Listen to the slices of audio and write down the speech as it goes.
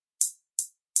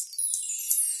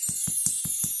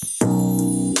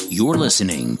You're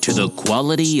listening to the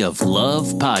Quality of Love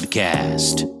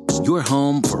podcast, your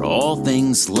home for all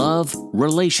things love,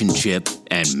 relationship,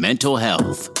 and mental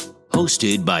health.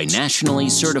 Hosted by nationally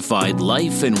certified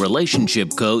life and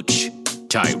relationship coach,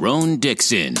 Tyrone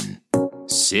Dixon.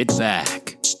 Sit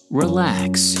back,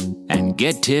 relax, and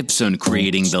get tips on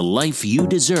creating the life you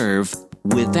deserve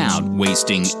without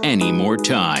wasting any more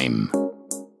time.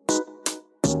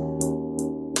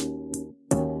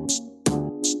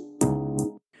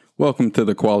 Welcome to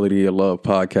the Quality of Love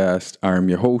podcast. I am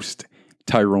your host,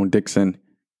 Tyrone Dixon,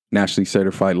 nationally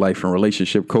certified life and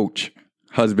relationship coach,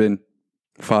 husband,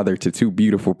 father to two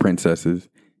beautiful princesses,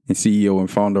 and CEO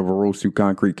and founder of Rose to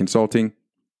Concrete Consulting.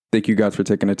 Thank you guys for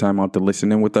taking the time out to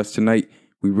listen in with us tonight.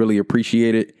 We really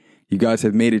appreciate it. You guys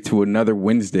have made it to another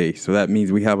Wednesday, so that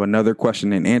means we have another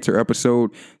question and answer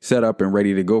episode set up and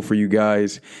ready to go for you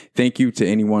guys. Thank you to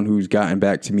anyone who's gotten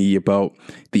back to me about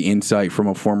the insight from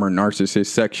a former narcissist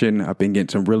section. I've been getting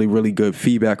some really good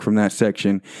feedback from that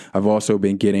section. I've also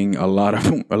been getting a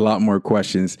lot more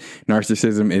questions.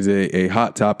 Narcissism is a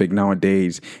hot topic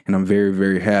nowadays, and I'm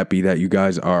very happy that you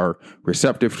guys are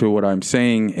receptive to what I'm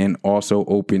saying and also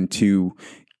open to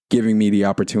giving me the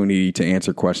opportunity to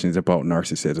answer questions about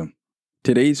narcissism.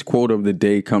 Today's quote of the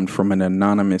day comes from an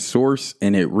anonymous source,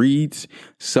 and it reads,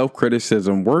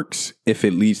 "Self-criticism works if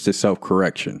it leads to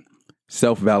self-correction.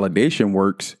 Self-validation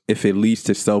works if it leads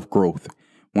to self-growth."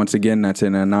 Once again, that's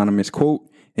an anonymous quote,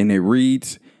 and it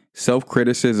reads,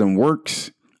 "Self-criticism works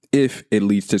if it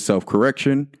leads to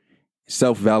self-correction.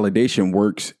 Self-validation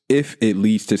works if it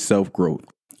leads to self-growth."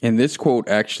 And this quote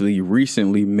actually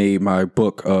recently made my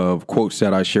book of quotes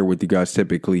that I share with you guys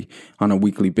typically on a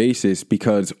weekly basis,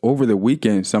 because over the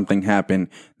weekend, something happened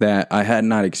that I had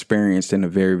not experienced in a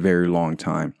very long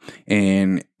time.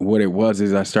 And what it was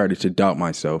is I started to doubt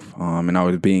myself, and I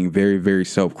was being very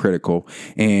self-critical,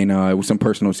 and it was some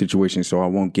personal situations, so I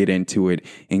won't get into it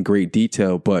in great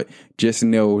detail, but just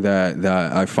know that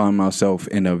I found myself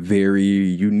in a very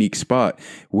unique spot,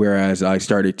 whereas I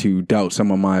started to doubt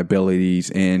some of my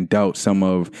abilities and doubt some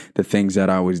of the things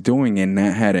that I was doing, and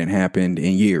that hadn't happened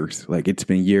in years. Like, it's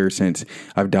been years since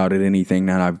I've doubted anything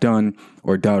that I've done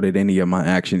or doubted any of my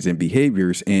actions and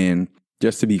behaviors. And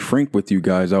just to be frank with you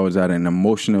guys, I was at an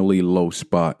emotionally low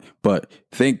spot, but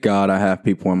thank God I have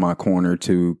people in my corner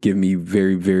to give me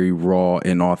very raw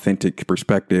and authentic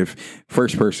perspective.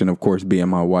 First person, of course, being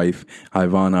my wife.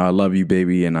 Ivana, I love you,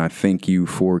 baby, and I thank you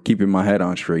for keeping my head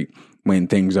on straight when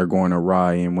things are going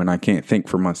awry and when I can't think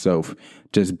for myself.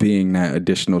 Just being that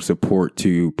additional support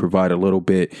to provide a little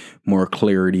bit more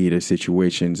clarity to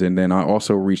situations. And then I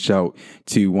also reached out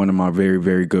to one of my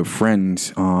very good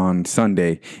friends on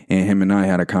Sunday, and him and I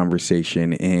had a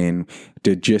conversation, and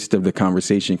the gist of the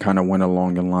conversation kind of went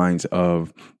along the lines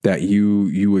of that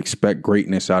you expect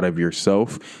greatness out of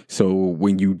yourself. So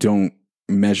when you don't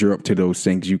measure up to those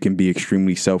things, you can be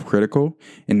extremely self-critical,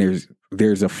 and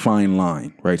there's a fine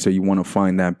line, right? So you want to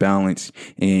find that balance.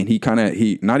 And he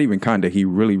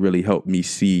really helped me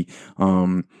see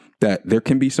that there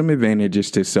can be some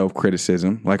advantages to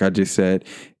self-criticism. Like I just said,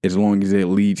 as long as it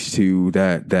leads to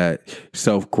that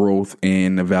self-growth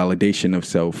and the validation of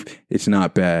self, it's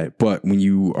not bad. But when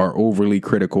you are overly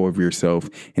critical of yourself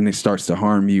and it starts to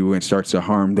harm you and starts to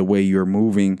harm the way you're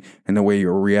moving and the way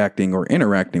you're reacting or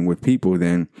interacting with people,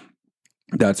 then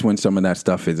that's when some of that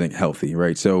stuff isn't healthy,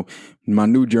 right? So my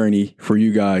new journey for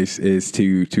you guys is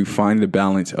to find the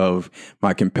balance of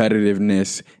my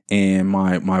competitiveness and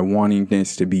my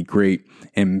wantingness to be great,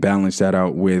 and balance that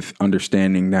out with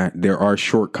understanding that there are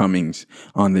shortcomings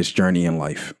on this journey in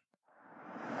life.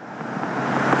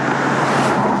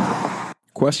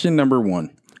 Question number 1.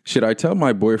 Should I tell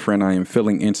my boyfriend I am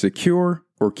feeling insecure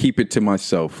or keep it to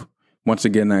myself? Once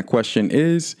again, that question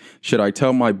is, should I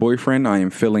tell my boyfriend I am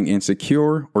feeling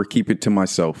insecure or keep it to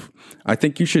myself? I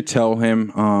think you should tell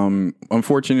him.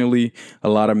 Unfortunately, a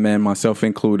lot of men, myself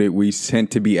included, we tend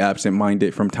to be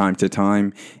absent-minded from time to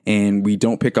time, and we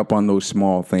don't pick up on those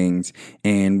small things.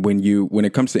 And when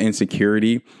it comes to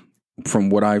insecurity, from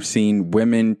what I've seen,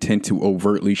 women tend to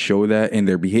overtly show that in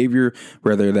their behavior,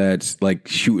 whether that's like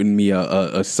shooting me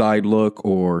a side look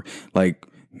or like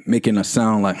making a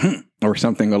sound like, or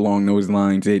something along those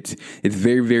lines. It's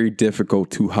very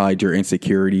difficult to hide your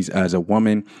insecurities as a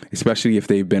woman, especially if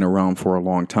they've been around for a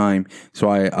long time. So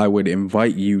I would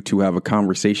invite you to have a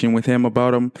conversation with him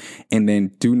about them, and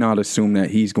then do not assume that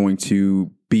he's going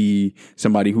to be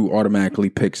somebody who automatically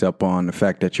picks up on the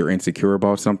fact that you're insecure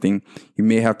about something. You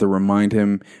may have to remind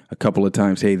him a couple of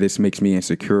times, hey, this makes me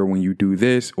insecure when you do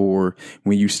this, or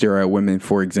when you stare at women,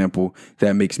 for example,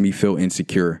 that makes me feel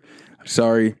insecure.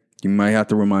 Sorry, You might have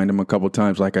to remind him a couple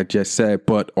times, like I just said,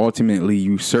 but ultimately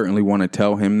you certainly want to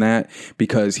tell him that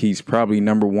because he's probably,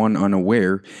 number one,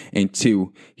 unaware, and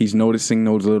two, he's noticing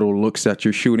those little looks that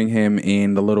you're shooting him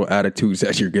and the little attitudes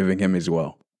that you're giving him as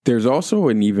well. There's also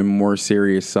an even more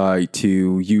serious side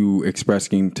to you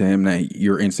expressing to him that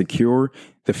you're insecure.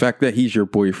 The fact that he's your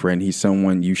boyfriend, he's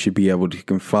someone you should be able to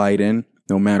confide in,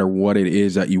 no matter what it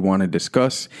is that you want to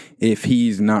discuss. If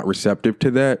he's not receptive to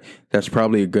that, that's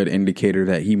probably a good indicator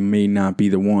that he may not be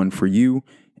the one for you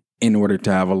in order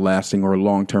to have a lasting or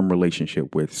long-term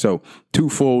relationship with. So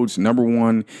twofolds. Number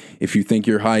one, if you think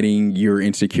you're hiding your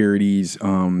insecurities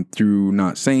through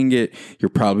not saying it, you're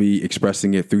probably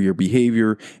expressing it through your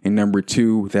behavior. And number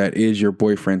two, that is your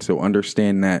boyfriend. So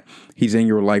understand that he's in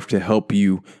your life to help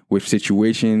you with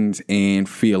situations and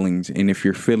feelings. And if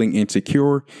you're feeling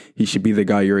insecure, he should be the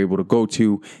guy you're able to go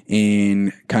to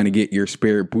and kind of get your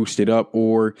spirit boosted up,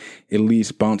 or at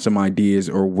least bounce some ideas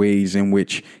or ways in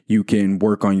which you can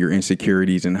work on your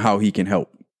insecurities and how he can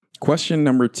help. Question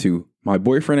number 2. My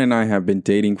boyfriend and I have been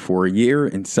dating for 1 year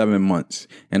and 7 months,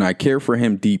 and I care for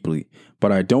him deeply,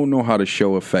 but I don't know how to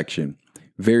show affection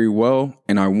very well,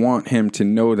 and I want him to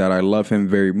know that I love him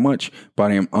very much,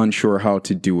 but I am unsure how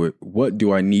to do it. What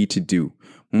do I need to do?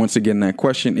 Once again, that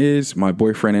question is, my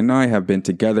boyfriend and I have been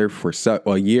together for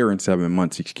 1 year and 7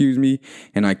 months,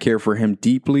 and I care for him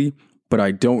deeply, but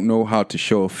I don't know how to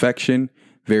show affection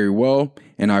very well,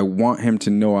 and I want him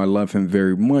to know I love him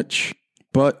very much,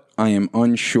 but I am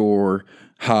unsure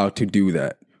how to do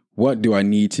that. What do I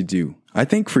need to do? I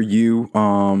think for you,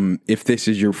 if this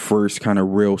is your first kind of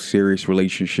real serious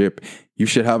relationship, you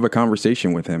should have a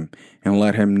conversation with him and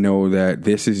let him know that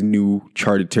this is new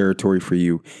charted territory for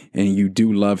you and you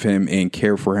do love him and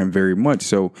care for him very much.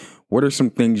 So what are some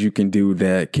things you can do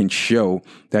that can show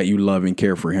that you love and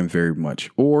care for him very much?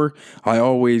 Or I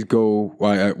always go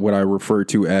what I refer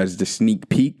to as the sneak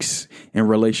peeks in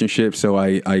relationships. So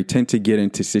I tend to get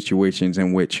into situations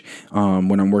in which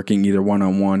when I'm working either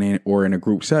one-on-one or in a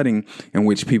group setting in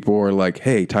which people are like,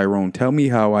 hey, Tyrone, tell me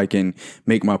how I can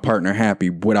make my partner happy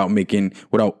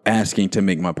without asking to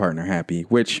make my partner happy,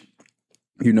 which,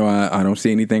 you know, I don't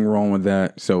see anything wrong with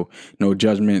that. So no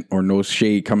judgment or no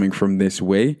shade coming from this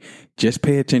way. Just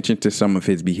pay attention to some of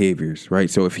his behaviors, right?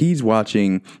 So if he's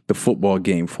watching the football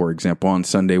game, for example, on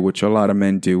Sunday, which a lot of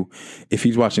men do, if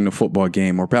he's watching the football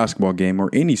game or basketball game or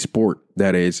any sport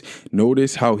that is,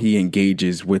 notice how he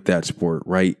engages with that sport,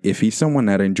 right? If he's someone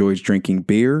that enjoys drinking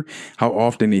beer, how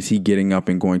often is he getting up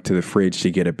and going to the fridge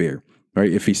to get a beer? Right?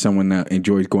 If he's someone that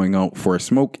enjoys going out for a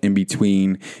smoke in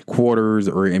between quarters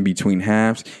or in between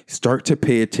halves, start to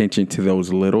pay attention to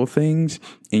those little things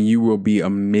and you will be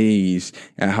amazed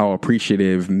at how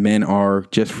appreciative men are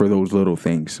just for those little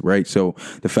things, right? So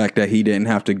the fact that he didn't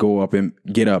have to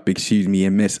get up,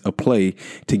 and miss a play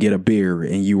to get a beer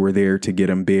and you were there to get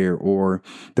him beer, or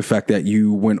the fact that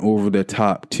you went over the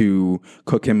top to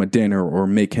cook him a dinner or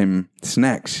make him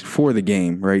snacks for the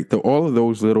game, right? All of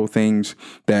those little things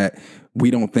that we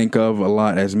don't think of a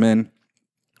lot as men.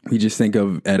 We just think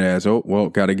of it as, oh, well,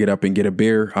 got to get up and get a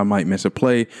beer. I might miss a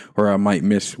play or I might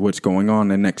miss what's going on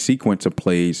the next sequence of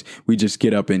plays. We just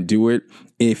get up and do it.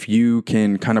 If you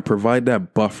can kind of provide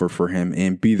that buffer for him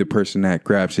and be the person that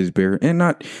grabs his beer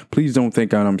please don't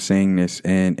think I'm saying this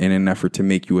in an effort to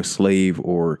make you a slave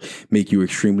or make you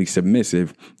extremely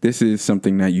submissive. This is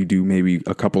something that you do maybe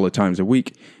a couple of times a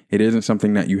week. It isn't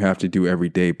something that you have to do every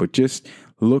day, but just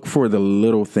look for the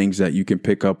little things that you can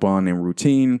pick up on in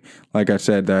routine. Like I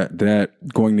said, that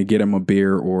going to get him a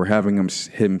beer or having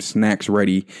him snacks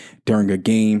ready during a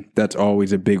game, that's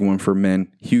always a big one for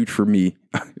men. Huge for me.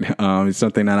 It's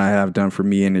something that I have done for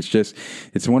me. And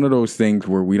it's one of those things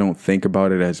where we don't think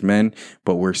about it as men,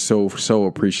 but we're so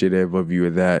appreciative of you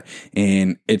of that.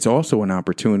 And it's also an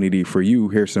opportunity for you.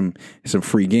 Here's some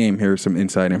free game. Here's some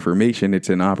inside information. It's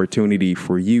an opportunity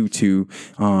for you to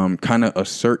kind of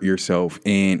assert yourself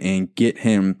and get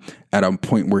him at a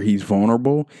point where he's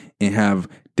vulnerable and have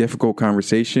difficult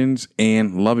conversations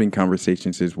and loving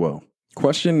conversations as well.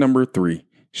 Question number 3.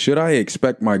 Should I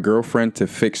expect my girlfriend to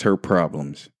fix her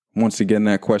problems? Once again,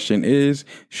 that question is,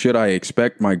 should I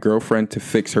expect my girlfriend to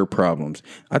fix her problems?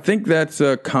 I think that's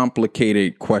a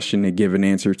complicated question to give an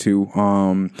answer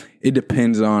to. It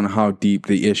depends on how deep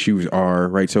the issues are,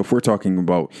 right? So if we're talking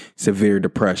about severe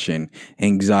depression,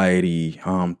 anxiety,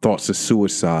 thoughts of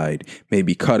suicide,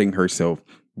 maybe cutting herself,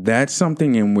 that's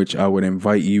something in which I would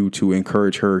invite you to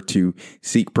encourage her to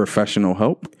seek professional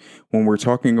help. When we're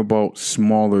talking about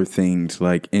smaller things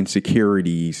like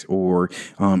insecurities or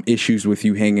issues with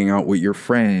you hanging out with your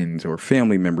friends or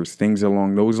family members, things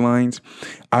along those lines,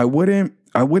 I wouldn't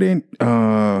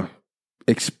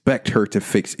expect her to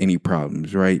fix any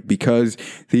problems, right? Because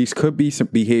these could be some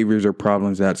behaviors or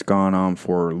problems that's gone on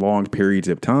for long periods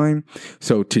of time.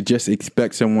 So to just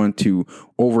expect someone to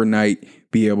overnight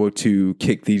be able to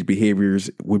kick these behaviors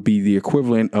would be the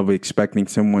equivalent of expecting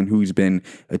someone who's been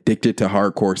addicted to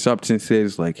hardcore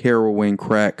substances like heroin,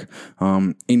 crack,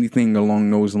 anything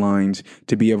along those lines,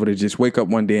 to be able to just wake up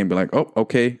one day and be like, oh,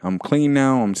 okay, I'm clean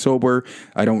now. I'm sober.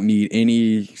 I don't need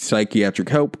any psychiatric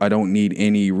help. I don't need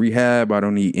any rehab. I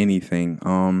don't need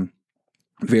anything.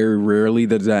 Very rarely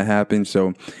does that happen.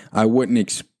 So I wouldn't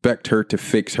expect her to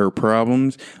fix her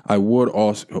problems. I would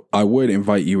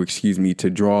invite you, to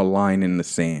draw a line in the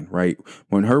sand, right?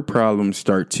 When her problems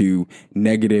start to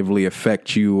negatively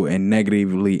affect you and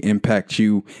negatively impact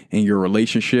you in your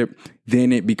relationship,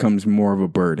 then it becomes more of a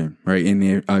burden, right?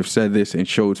 And I've said this in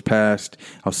shows past.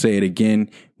 I'll say it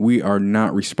again. We are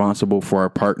not responsible for our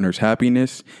partner's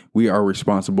happiness. We are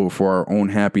responsible for our own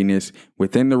happiness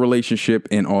within the relationship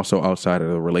and also outside of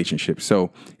the relationship.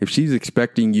 So if she's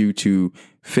expecting you to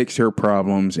fix her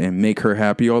problems and make her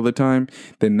happy all the time,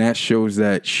 then that shows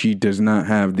that she does not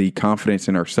have the confidence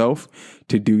in herself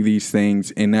to do these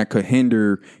things. And that could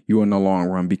hinder you in the long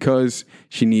run, because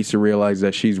she needs to realize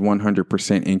that she's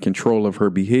 100% in control of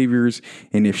her behaviors.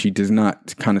 And if she does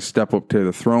not kind of step up to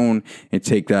the throne and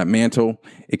take that mantle,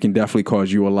 it can definitely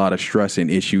cause you a lot of stress and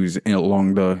issues in the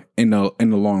long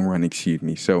run,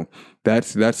 So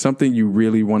that's something you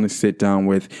really want to sit down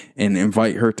with and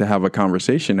invite her to have a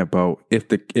conversation about if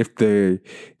the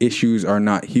issues are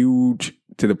not huge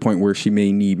to the point where she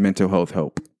may need mental health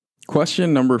help.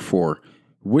 Question number 4.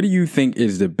 What do you think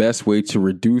is the best way to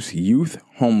reduce youth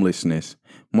homelessness?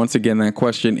 Once again, that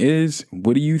question is,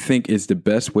 what do you think is the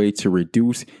best way to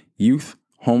reduce youth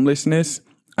homelessness?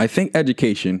 I think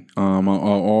education. I'll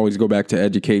always go back to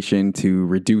education to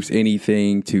reduce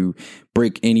anything, to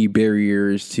break any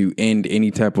barriers, to end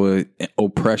any type of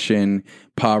oppression,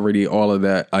 poverty, all of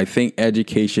that. I think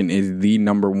education is the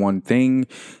number one thing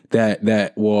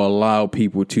that will allow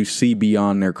people to see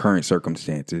beyond their current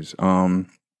circumstances.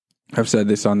 I've said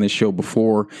this on this show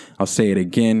before. I'll say it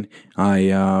again.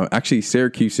 Actually,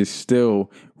 Syracuse is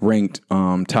still ranked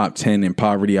top 10 in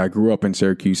poverty. I grew up in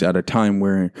Syracuse at a time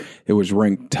where it was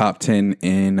ranked top 10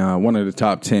 in one of the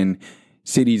top 10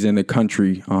 cities in the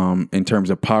country in terms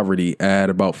of poverty at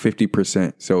about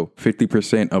 50%. So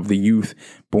 50% of the youth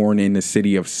born in the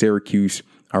city of Syracuse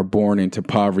are born into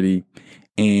poverty.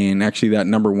 And actually that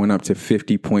number went up to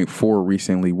 50.4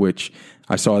 recently, which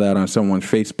I saw that on someone's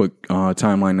Facebook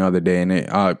timeline the other day, and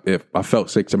I felt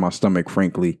sick to my stomach,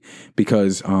 frankly,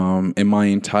 because in my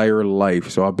entire life,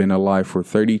 so I've been alive for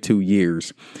 32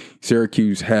 years,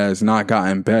 Syracuse has not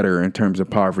gotten better in terms of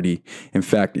poverty. In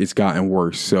fact, it's gotten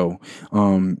worse. So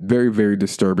very, very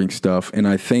disturbing stuff. And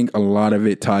I think a lot of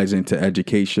it ties into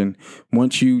education.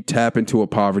 Once you tap into a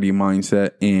poverty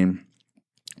mindset, and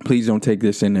please don't take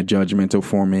this in a judgmental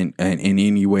form in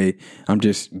any way. I'm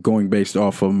just going based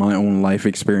off of my own life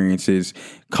experiences,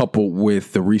 coupled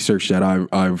with the research that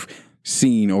I've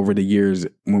seen over the years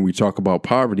when we talk about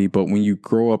poverty. But when you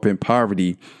grow up in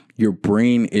poverty, your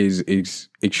brain is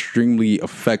extremely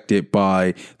affected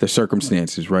by the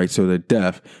circumstances, right? So the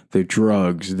death, the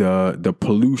drugs, the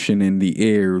pollution in the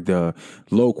air, the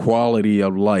low quality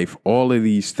of life, all of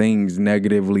these things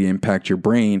negatively impact your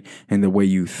brain and the way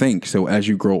you think. So as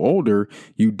you grow older,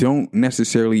 you don't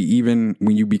necessarily, even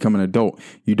when you become an adult,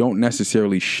 you don't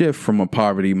necessarily shift from a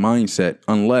poverty mindset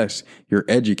unless you're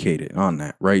educated on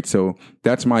that, right? So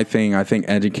that's my thing. I think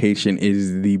education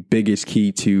is the biggest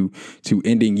key to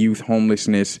ending youth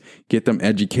homelessness. Get them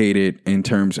educated in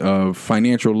terms of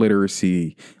financial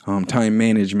literacy, time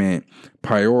management,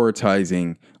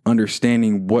 prioritizing,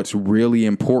 understanding what's really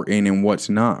important and what's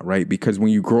not, right? Because when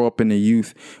you grow up with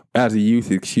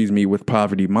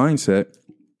poverty mindset,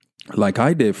 like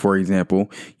I did, for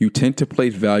example, you tend to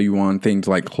place value on things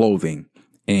like clothing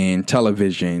and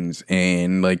televisions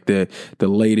and like the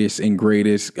latest and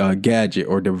greatest gadget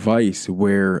or device.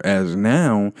 Whereas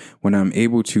now, when I'm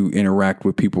able to interact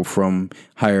with people from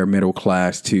higher middle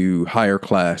class to higher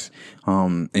class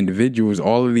individuals,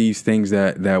 all of these things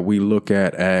that we look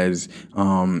at as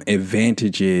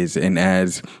advantages and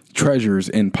as treasures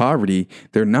in poverty,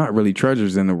 they're not really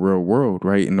treasures in the real world,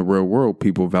 right? In the real world,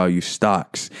 people value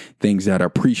stocks, things that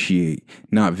appreciate,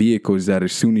 not vehicles that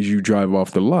as soon as you drive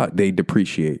off the lot, they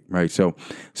depreciate, right? So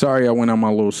sorry, I went on my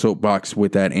little soapbox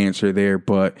with that answer there,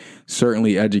 but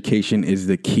certainly education is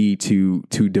the key to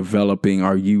developing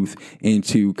our youth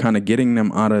into kind of getting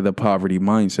them out of the poverty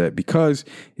mindset. Because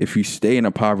if you stay in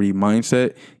a poverty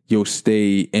mindset, you'll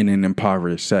stay in an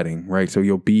impoverished setting, right? So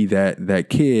you'll be that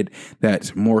kid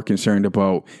that's more concerned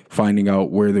about finding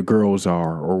out where the girls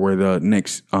are or where the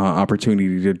next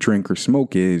opportunity to drink or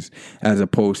smoke is, as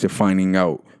opposed to finding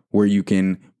out where you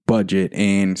can budget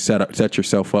and set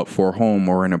yourself up for a home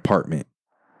or an apartment.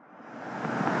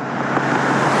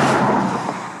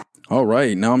 All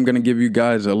right, now I'm going to give you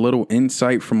guys a little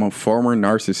insight from a former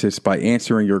narcissist by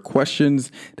answering your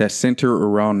questions that center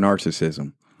around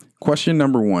narcissism. Question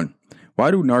number 1.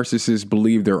 Why do narcissists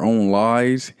believe their own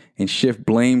lies and shift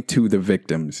blame to the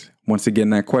victims? Once again,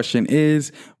 that question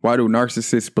is, why do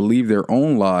narcissists believe their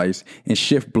own lies and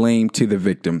shift blame to the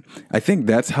victim? I think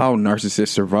that's how narcissists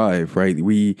survive, right?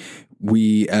 We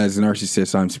as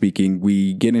narcissists, I'm speaking,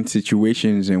 we get in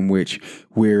situations in which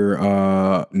we're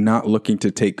not looking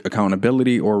to take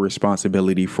accountability or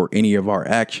responsibility for any of our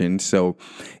actions. So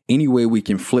any way we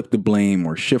can flip the blame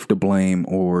or shift the blame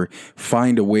or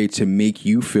find a way to make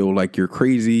you feel like you're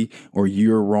crazy or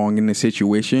you're wrong in the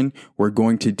situation, we're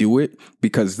going to do it,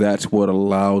 because that's what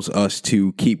allows us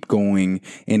to keep going,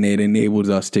 and it enables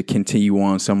us to continue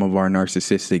on some of our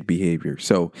narcissistic behavior.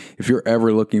 So if you're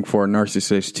ever looking for a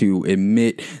narcissist to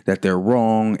admit that they're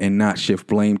wrong and not shift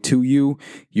blame to you,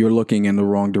 you're looking in the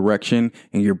wrong direction,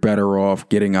 and you're better off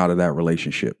getting out of that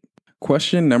relationship.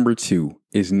 Question number 2,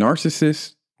 is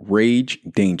narcissist rage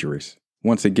dangerous?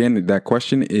 Once again, that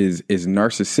question is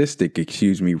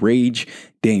narcissistic, rage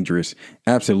dangerous?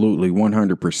 Absolutely,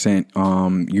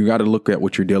 100%. You got to look at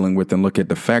what you're dealing with and look at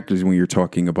the factors when you're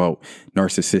talking about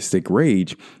narcissistic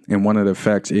rage. And one of the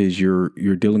facts is you're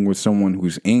dealing with someone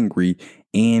who's angry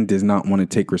and does not want to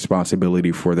take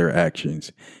responsibility for their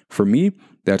actions. For me,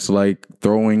 that's like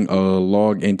throwing a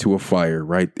log into a fire,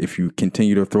 right? If you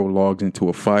continue to throw logs into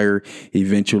a fire,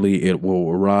 eventually it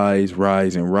will rise.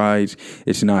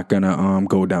 It's not going to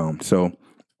go down. So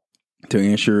to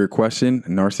answer your question,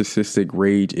 narcissistic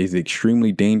rage is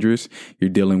extremely dangerous.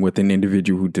 You're dealing with an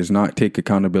individual who does not take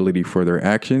accountability for their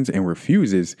actions and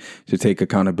refuses to take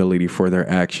accountability for their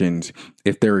actions.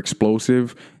 If they're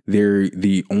explosive, they're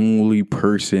the only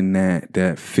person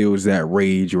that feels that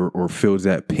rage or feels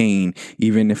that pain,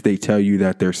 even if they tell you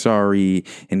that they're sorry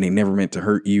and they never meant to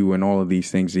hurt you and all of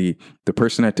these things. The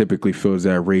person that typically feels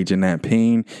that rage and that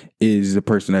pain is the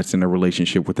person that's in a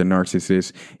relationship with a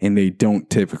narcissist, and they don't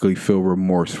typically feel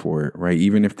remorse for it, right?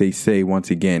 Even if they say,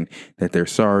 once again, that they're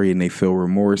sorry and they feel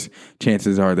remorse,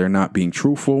 chances are they're not being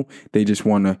truthful. They just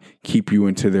want to keep you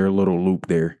into their little loop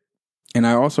there. And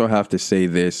I also have to say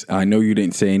this. I know you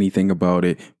didn't say anything about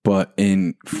it, but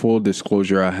in full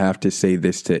disclosure, I have to say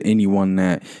this to anyone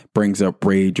that brings up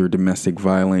rage or domestic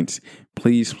violence.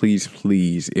 Please,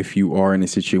 if you are in a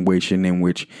situation in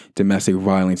which domestic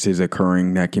violence is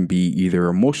occurring, that can be either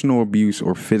emotional abuse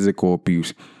or physical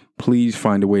abuse, please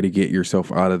find a way to get yourself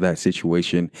out of that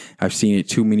situation. I've seen it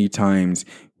too many times.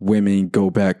 Women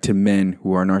go back to men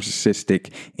who are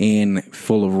narcissistic and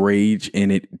full of rage,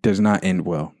 and it does not end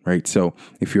well, right? So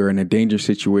if you're in a dangerous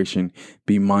situation,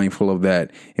 be mindful of that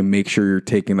and make sure you're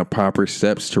taking the proper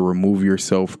steps to remove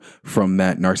yourself from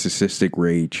that narcissistic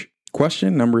rage.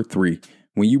 Question number 3.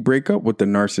 When you break up with the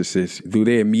narcissist, do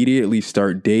they immediately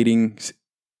start dating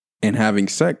and having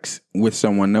sex with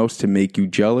someone else to make you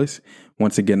jealous?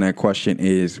 Once again, that question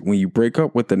is, when you break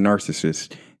up with the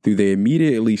narcissist, do they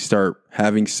immediately start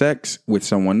having sex with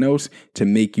someone else to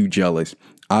make you jealous?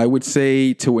 I would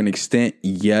say to an extent,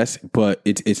 yes, but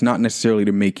it's not necessarily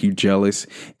to make you jealous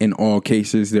in all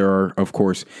cases. There are, of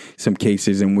course, some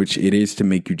cases in which it is to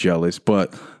make you jealous,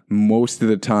 but most of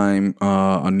the time,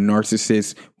 a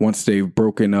narcissist, once they've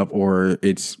broken up, or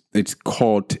it's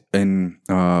called in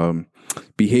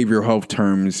behavioral health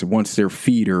terms, once they're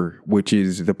feeder, which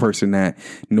is the person that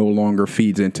no longer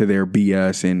feeds into their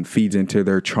BS and feeds into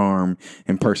their charm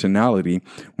and personality,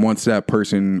 once that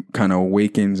person kind of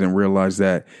awakens and realizes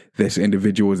that this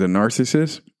individual is a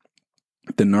narcissist,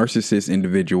 the narcissist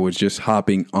individual is just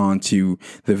hopping onto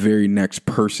the very next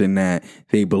person that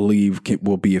they believe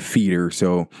will be a feeder.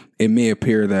 So it may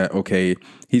appear that, okay,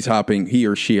 he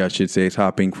or she, I should say, is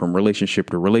hopping from relationship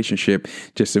to relationship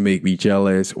just to make me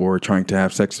jealous or trying to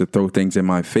have sex to throw things in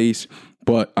my face.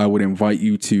 But I would invite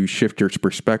you to shift your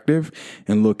perspective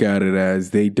and look at it as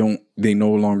they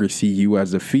no longer see you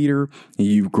as a feeder, and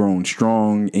you've grown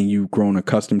strong and you've grown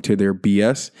accustomed to their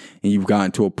BS, and you've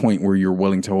gotten to a point where you're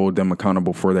willing to hold them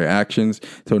accountable for their actions.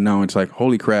 So now it's like,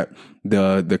 holy crap,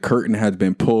 the curtain has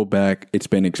been pulled back. It's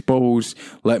been exposed.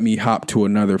 Let me hop to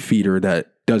another feeder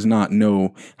that does not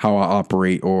know how I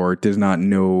operate or does not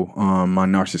know my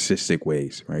narcissistic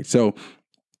ways, right? So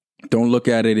Don't look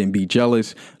at it and be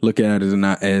jealous. Look at it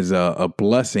as a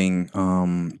blessing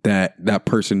that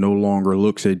person no longer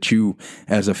looks at you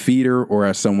as a feeder or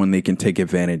as someone they can take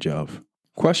advantage of.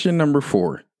 Question number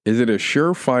 4. Is it a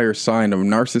surefire sign of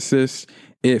narcissist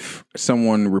if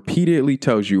someone repeatedly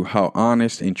tells you how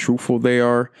honest and truthful they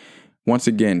are? Once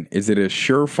again, is it a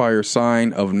surefire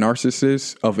sign of a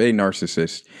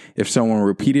narcissist if someone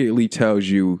repeatedly tells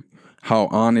you how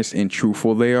honest and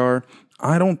truthful they are?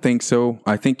 I don't think so.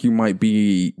 I think you might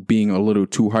be being a little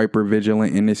too hyper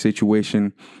vigilant in this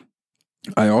situation.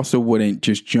 I also wouldn't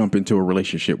just jump into a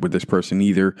relationship with this person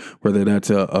either, whether that's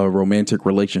a romantic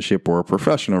relationship or a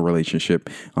professional relationship.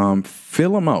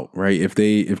 Fill them out, right? If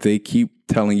they keep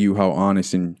telling you how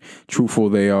honest and truthful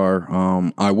they are,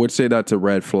 I would say that's a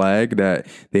red flag that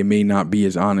they may not be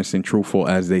as honest and truthful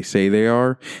as they say they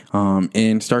are,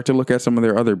 and start to look at some of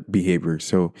their other behaviors.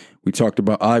 So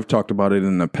I've talked about it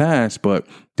in the past, but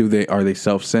are they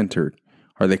self-centered?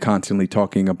 Are they constantly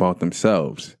talking about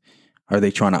themselves? Are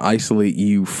they trying to isolate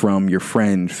you from your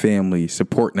friend, family,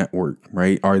 support network,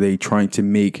 right? Are they trying to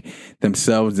make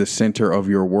themselves the center of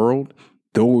your world?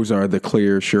 Those are the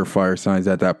clear, surefire signs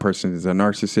that person is a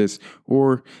narcissist.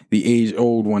 Or the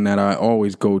age-old one that I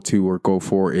always go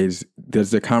for is,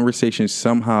 does the conversation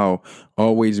somehow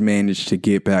always manage to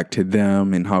get back to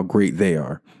them and how great they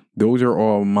are? Those are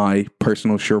all my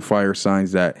personal surefire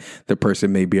signs that the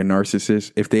person may be a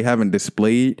narcissist. If they haven't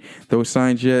displayed those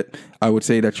signs yet, I would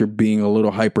say that you're being a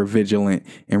little hyper vigilant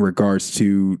in regards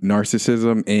to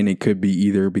narcissism. And it could be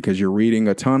either because you're reading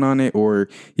a ton on it or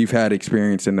you've had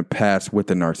experience in the past with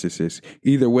the narcissist.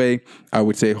 Either way, I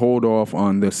would say hold off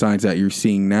on the signs that you're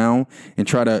seeing now and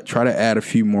try to add a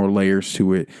few more layers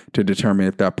to it to determine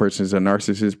if that person is a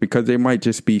narcissist, because they might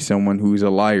just be someone who's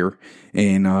a liar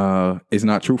and is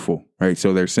not truthful, right?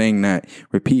 So they're saying that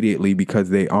repeatedly because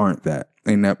they aren't that.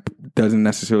 And that doesn't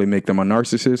necessarily make them a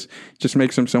narcissist, just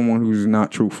makes them someone who's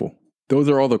not truthful. Those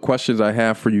are all the questions I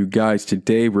have for you guys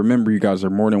today. Remember, you guys are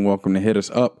more than welcome to hit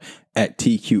us up at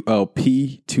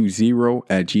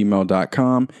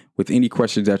tqlp20@gmail.com with any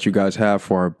questions that you guys have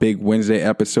for our big Wednesday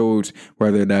episodes,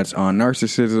 whether that's on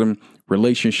narcissism,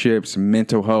 relationships,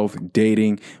 mental health,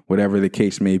 dating, whatever the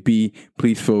case may be.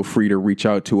 Please feel free to reach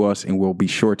out to us and we'll be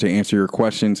sure to answer your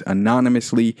questions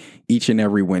anonymously each and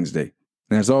every Wednesday.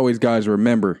 And as always, guys,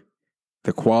 remember,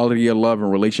 the quality of love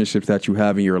and relationships that you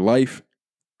have in your life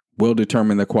will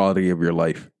determine the quality of your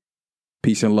life.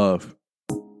 Peace and love.